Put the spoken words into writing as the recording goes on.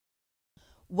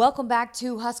Welcome back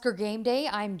to Husker Game Day.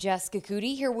 I'm Jessica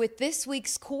Coody here with this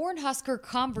week's Cornhusker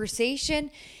conversation,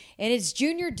 and it's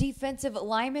junior defensive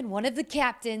lineman, one of the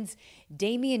captains,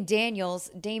 Damion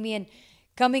Daniels. Damion,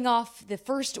 coming off the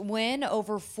first win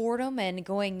over Fordham and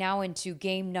going now into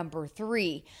game number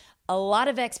 3. A lot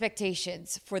of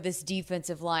expectations for this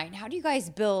defensive line. How do you guys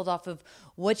build off of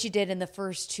what you did in the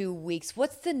first 2 weeks?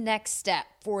 What's the next step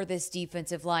for this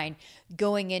defensive line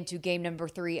going into game number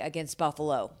 3 against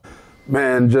Buffalo?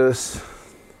 Man, just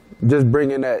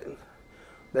bringing that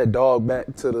dog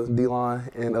back to the D-line,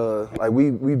 and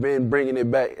we've been bringing it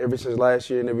back ever since last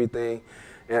year and everything.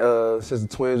 And since the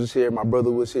twins was here, my brother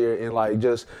was here, and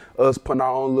just us putting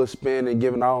our own little spin and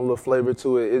giving our own little flavor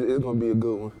to it, it's gonna be a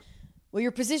good one. Well,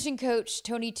 your position coach,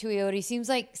 Tony Tuioti, seems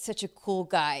like such a cool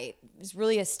guy. He's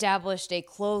really established a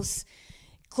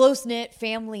close-knit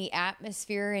family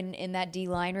atmosphere in that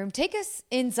D-line room. Take us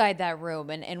inside that room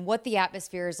and what the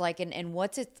atmosphere is like and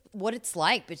what it's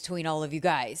like between all of you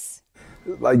guys.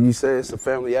 Like you said, it's a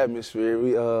family atmosphere.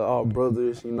 We all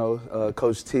brothers,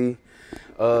 Coach T.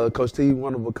 Coach T,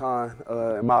 one of a kind,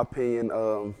 in my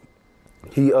opinion.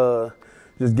 He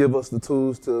just give us the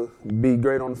tools to be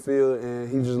great on the field, and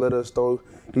he just let us throw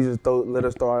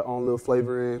our own little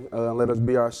flavor in, let us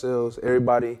be ourselves.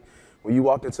 Everybody, when you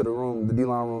walk into the room, the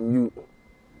D-line room, you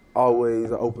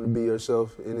always are open to be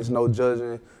yourself, and it's no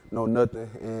judging, no nothing,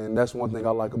 and that's one thing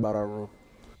I like about our room.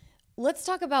 Let's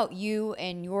talk about you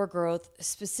and your growth,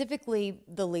 specifically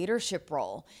the leadership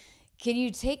role. Can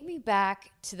you take me back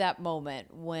to that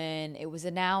moment when it was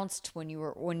announced, when you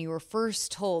were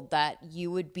first told that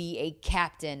you would be a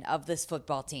captain of this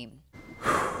football team?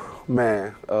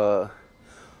 Man,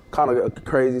 kind of a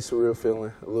crazy, surreal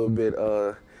feeling a little bit.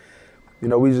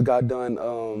 We just got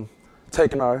done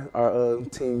taking our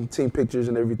team pictures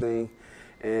and everything,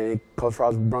 and Coach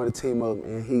Frost brought the team up,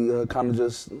 and he kind of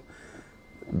just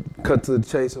cut to the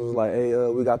chase and was like, "Hey,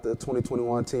 we got the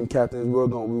 2021 team captains. We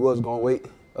was gonna wait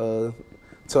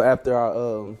till after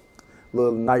our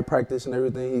little night practice and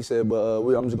everything." He said, "But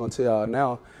I'm just gonna tell y'all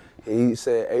now." He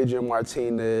said Adrian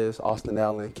Martinez, Austin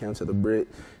Allen, came to the Brit,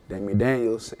 Damion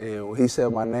Daniels, and when he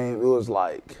said my name, it was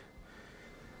like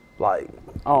I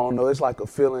don't know, it's like a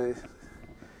feeling.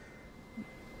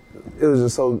 It was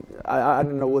just so, I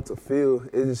didn't know what to feel.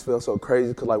 It just felt so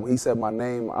crazy because when he said my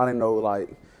name, I didn't know, I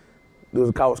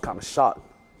was kind of shocked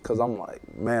because I'm like,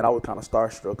 man, I was kind of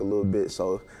starstruck a little bit.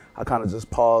 So I kind of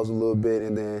just paused a little bit,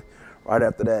 and then right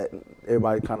after that,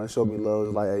 everybody kind of showed me love. It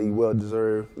was like, hey, you well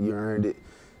deserved, you earned it,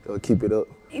 keep it up.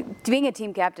 Being a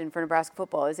team captain for Nebraska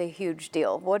football is a huge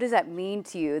deal. What does that mean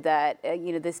to you that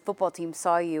this football team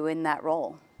saw you in that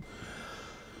role?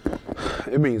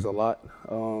 It means a lot.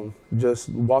 Just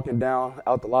walking down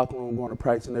out the locker room, going to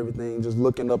practice and everything, just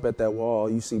looking up at that wall,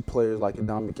 you see players like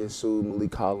Damion Sue,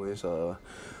 Malik Collins,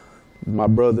 my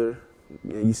brother,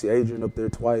 and you see Adrian up there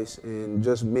twice, and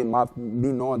just me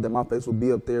knowing that my face will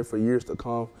be up there for years to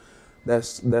come,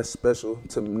 that's special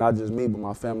to not just me but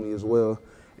my family as well,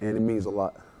 and it means a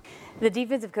lot. The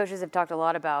defensive coaches have talked a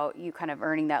lot about you kind of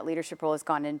earning that leadership role has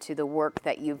gone into the work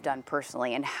that you've done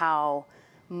personally and how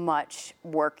much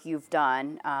work you've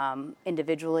done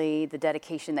individually, the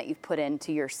dedication that you've put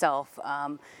into yourself.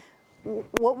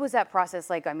 What was that process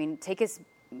like? I mean, take us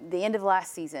the end of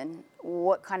last season.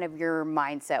 What kind of your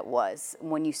mindset was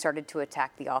when you started to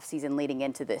attack the off season leading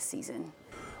into this season?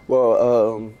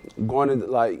 Well, going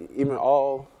into even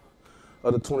all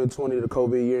of the 2020, the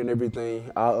COVID year and everything,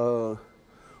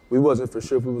 we wasn't for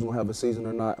sure if we was gonna have a season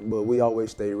or not, but we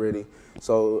always stayed ready.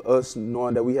 So us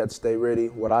knowing that we had to stay ready,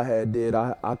 what I did,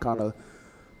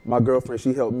 my girlfriend,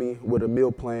 she helped me with a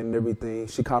meal plan and everything.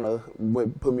 She kind of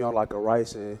put me on a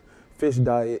rice and fish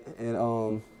diet,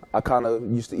 and I kind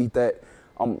of used to eat that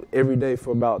every day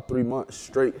for about 3 months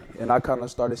straight, and I kind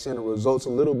of started seeing the results a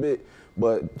little bit,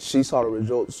 but she saw the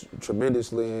results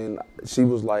tremendously, and she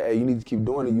was like, "Hey, you need to keep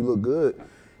doing it. You look good."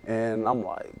 And I'm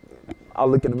like, I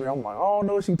look in the mirror, I'm like, I don't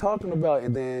know what she's talking about.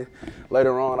 And then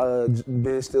later on,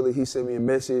 Ben Stilley, he sent me a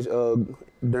message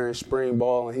during spring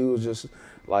ball, and he was just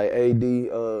like, "Hey, D,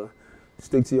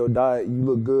 stick to your diet. You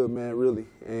look good, man, really."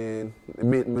 And it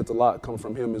meant a lot coming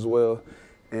from him as well.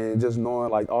 And just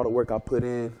knowing all the work I put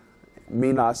in,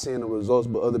 me not seeing the results,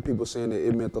 but other people seeing it,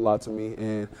 it meant a lot to me.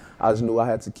 And I just knew I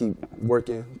had to keep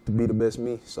working to be the best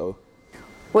me. So,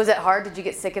 was it hard? Did you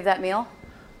get sick of that meal?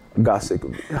 Got sick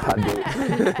of it. I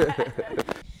did.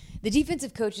 The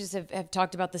defensive coaches have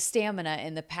talked about the stamina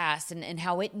in the past and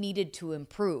how it needed to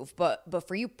improve. But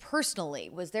for you personally,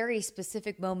 was there a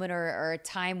specific moment or a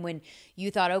time when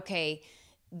you thought, okay,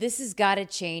 this has got to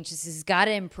change, this has got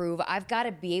to improve, I've got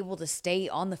to be able to stay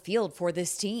on the field for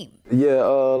this team?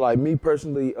 Yeah, me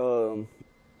personally,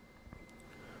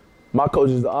 My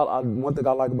coaches, one thing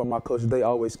I like about my coaches, they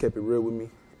always kept it real with me.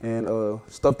 And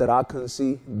stuff that I couldn't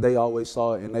see, they always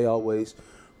saw it, and they always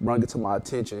brought it to my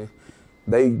attention.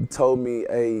 They told me,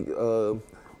 hey,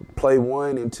 play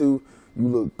 1 and 2, you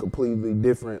look completely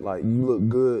different. Like, you look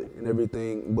good and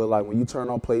everything, but, like, when you turn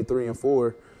on play 3 and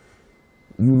 4,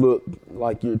 you look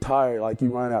like you're tired, like you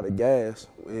run out of gas.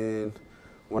 And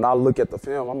when I look at the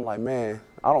film, I'm like, man,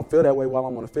 I don't feel that way while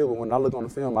I'm on the field, but when I look on the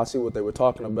film, I see what they were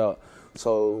talking about.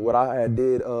 So what I had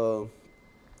did in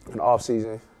the off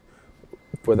season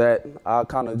for that, I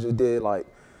kind of just did like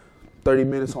 30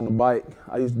 minutes on the bike.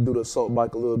 I used to do the assault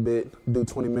bike a little bit, do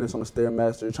 20 minutes on the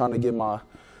Stairmaster, trying to get my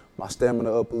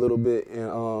stamina up a little bit.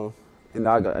 And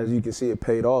as you can see, it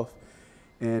paid off.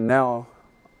 And now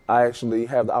I actually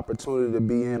have the opportunity to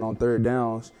be in on third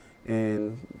downs,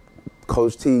 and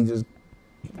Coach T just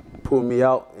pulled me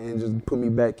out and just put me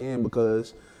back in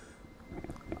because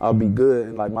I'll be good,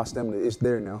 and like my stamina is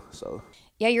there now. So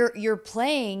yeah, you're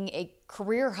playing a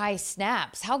career high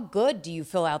snaps. How good do you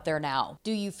feel out there now?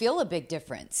 Do you feel a big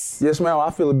difference? Yes, ma'am.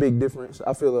 I feel a big difference.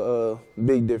 I feel a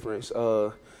big difference.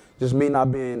 Just me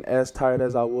not being as tired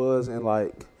as I was, and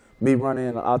like me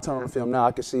running. I turn on the film now,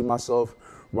 I can see myself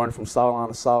running from sideline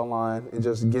to sideline and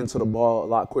just getting to the ball a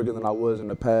lot quicker than I was in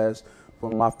the past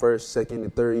from my first, second,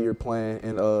 and third year playing.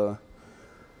 And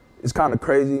it's kind of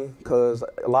crazy because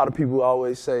a lot of people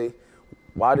always say,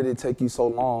 why did it take you so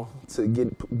long to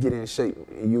get in shape?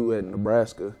 And you at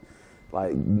Nebraska,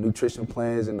 like nutrition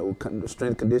plans and the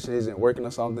strength conditioning isn't working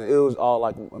or something. It was all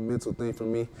like a mental thing for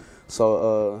me.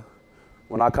 So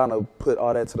when I kind of put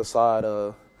all that to the side,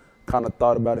 kind of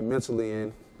thought about it mentally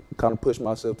and kind of pushed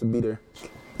myself to be there.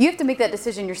 You have to make that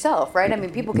decision yourself, right? I mean,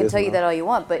 people can tell you that all you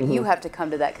want, but you have to come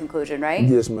to that conclusion, right?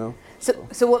 Yes, ma'am.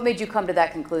 So what made you come to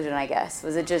that conclusion, I guess?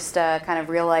 Was it just kind of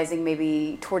realizing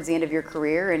maybe towards the end of your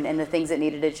career and the things that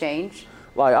needed to change?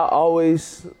 Like, I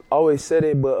always said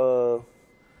it, but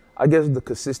I guess the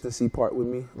consistency part with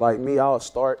me. Like, me, I'll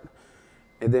start,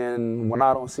 and then when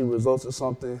I don't see results or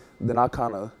something, then I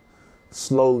kind of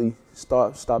slowly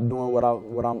stop doing what I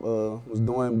was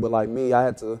doing. But, like, me, I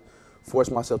had to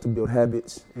force myself to build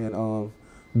habits and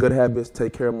good habits,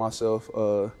 take care of myself.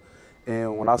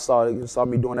 And when I saw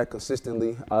me doing that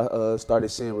consistently, I started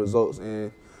seeing results.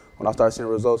 And when I started seeing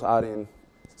results, I didn't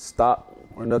stop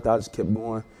or nothing. I just kept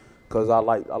going because I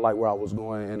like where I was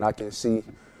going, and I can see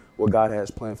what God has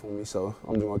planned for me. So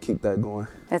I'm just going to keep that going.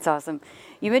 That's awesome.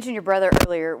 You mentioned your brother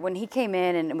earlier. When he came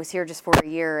in and was here just for a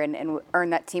year and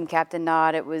earned that team captain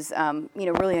nod, it was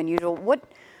really unusual.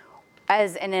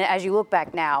 As you look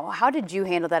back now, how did you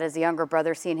handle that as a younger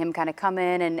brother, seeing him kind of come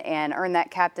in and earn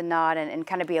that captain nod and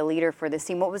kind of be a leader for this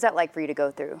team? What was that like for you to go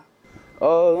through?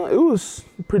 It was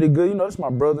pretty good. You know, it's my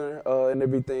brother and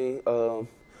everything.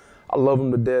 I love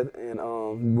him to death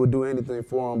and would do anything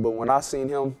for him. But when I seen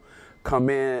him come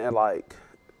in and like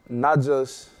not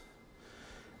just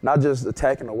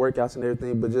attacking the workouts and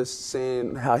everything, but just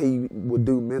seeing how he would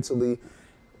do mentally.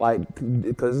 Like,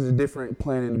 because it's different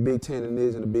playing in the Big Ten than it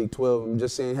is in the Big 12. And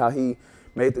just seeing how he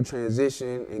made the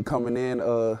transition and coming in,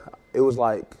 it was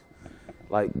like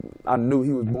I knew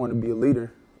he was born to be a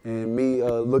leader. And me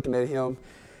looking at him,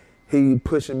 he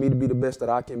pushing me to be the best that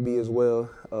I can be as well.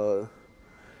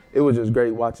 It was just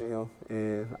great watching him,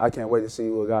 and I can't wait to see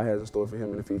what God has in store for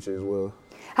him in the future as well.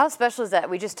 How special is that?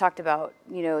 We just talked about,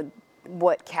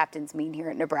 what captains mean here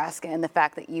at Nebraska and the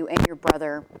fact that you and your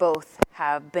brother both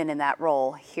have been in that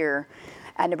role here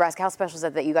at Nebraska. How special is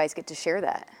that you guys get to share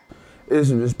that? It's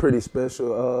just pretty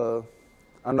special.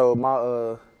 I know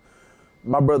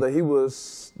my brother,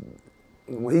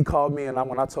 when he called me and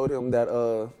when I told him that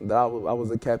I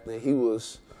was a captain, he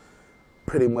was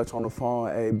pretty much on the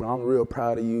phone. Hey, bro, I'm real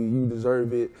proud of you. You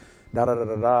deserve it.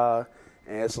 Da-da-da-da-da.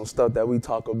 And some stuff that we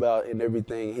talk about and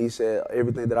everything. He said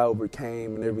everything that I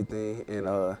overcame and everything.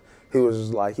 And he was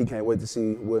just like, he can't wait to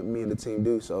see what me and the team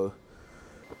do. So,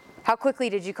 how quickly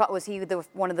did you call? Was he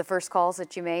one of the first calls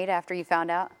that you made after you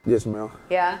found out? Yes, ma'am.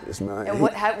 Yeah? Yes, ma'am. And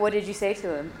what did you say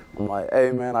to him? I'm like,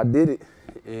 hey, man, I did it.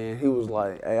 And he was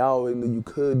like, hey, I always knew you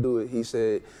could do it. He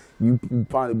said, you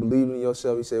finally believed in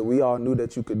yourself. He said, we all knew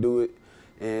that you could do it.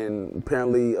 And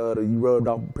apparently you rubbed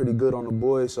off pretty good on the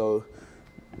boys. So,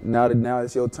 now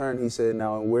it's your turn. He said,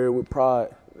 now wear it with pride.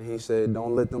 And he said,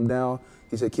 don't let them down.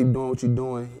 He said, keep doing what you're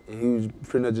doing. And he was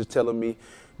pretty much just telling me,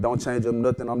 don't change up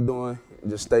nothing I'm doing.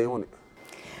 Just stay on it.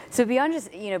 So beyond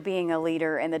just, being a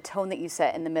leader and the tone that you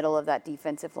set in the middle of that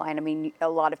defensive line, I mean, a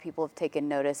lot of people have taken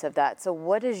notice of that. So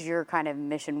what is your kind of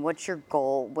mission? What's your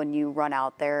goal when you run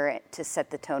out there to set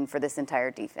the tone for this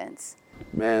entire defense?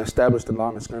 Man, establish the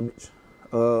line of scrimmage.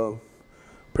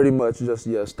 Pretty much just,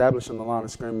 establishing the line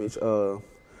of scrimmage.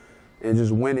 And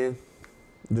just winning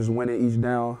just winning each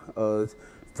down,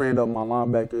 freeing up my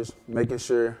linebackers, making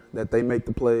sure that they make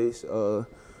the plays,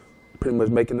 pretty much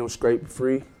making them scrape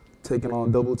free, taking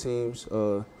on double teams,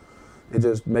 and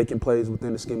just making plays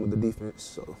within the scheme of the defense.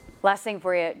 So. Last thing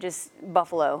for you, just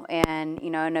Buffalo, and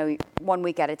I know 1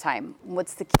 week at a time.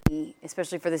 What's the key,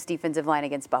 especially for this defensive line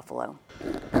against Buffalo?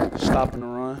 Stopping the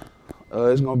run.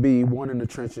 It's gonna be one in the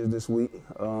trenches this week.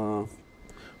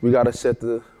 We gotta set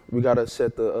the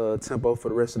tempo for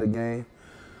the rest of the game.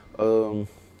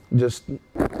 Just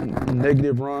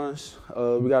negative runs.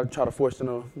 We gotta try to force them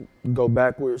to go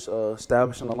backwards,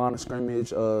 establishing the line of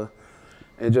scrimmage, and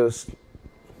just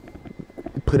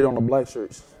put it on the black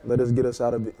shirts. Let us get us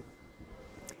out of it.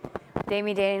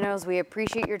 Damion Daniels, we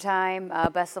appreciate your time.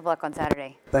 Best of luck on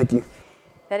Saturday. Thank you.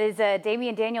 That is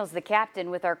Damion Daniels, the captain,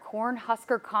 with our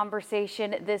Cornhusker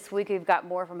conversation this week. We've got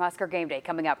more from Husker Game Day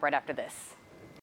coming up right after this.